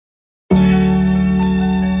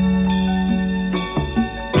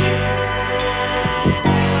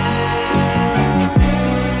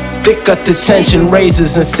Thick cut the tension,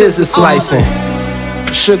 razors and scissors slicing.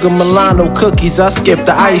 Sugar Milano cookies, I skip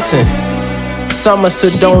the icing. Summer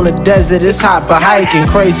Sedona desert, it's hot but hiking.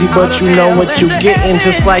 Crazy, but you know what you getting,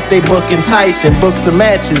 just like they booking Tyson. Books of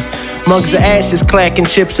matches, mugs of ashes, clacking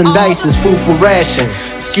chips and dices, food for ration.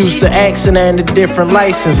 Excuse the accent and the different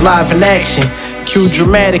license, live in action. Cue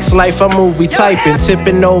dramatics, life a movie typing.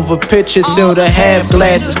 Tipping over picture till the half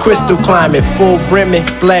glass is crystal climbing. Full brimming,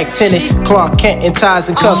 black tinted, Clark Kent in ties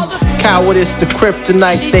and cuffs. Cowardice, the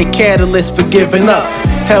kryptonite, they catalyst for giving up.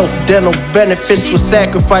 Health, dental benefits with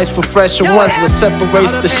sacrifice for fresher ones. What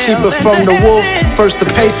separates the sheep from the wolves? First the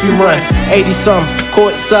pace we run, 80-some,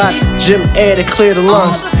 courtside, gym air to clear the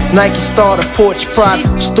lungs. Nike starter, porch pride,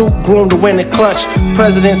 stoop groom to win the clutch.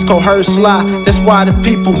 Presidents coerce lie, that's why the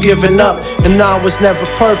people giving up. And I was never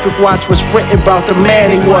perfect, watch what's written about the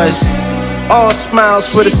man he was. All smiles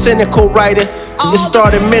for the cynical writer. It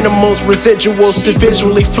started minimals, residuals to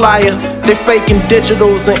visually flyer. They faking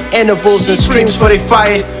digitals and intervals and streams for they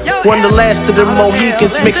fire. One the last of the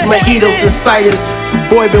Mohicans, mix mojitos and ciders.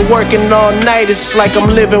 Boy been working all night, it's like I'm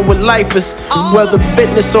living with lifers. Whether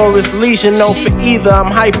business or his leisure, known for either, I'm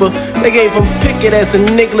hyper. They gave him Pickett as a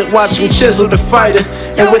niglet, watch him chisel the fighter.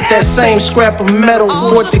 And with that same scrap of metal,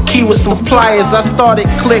 bought the key with some pliers. I started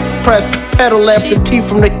click, press, pedal, left the tea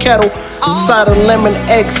from the kettle. Side of lemon,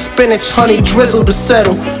 egg, spinach, honey, drizzle to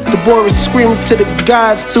settle. The boy was screaming to the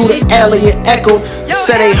gods through the alley, it echoed.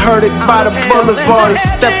 Said they heard it by the boulevard and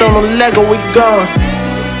stepped on the Lego, we gone.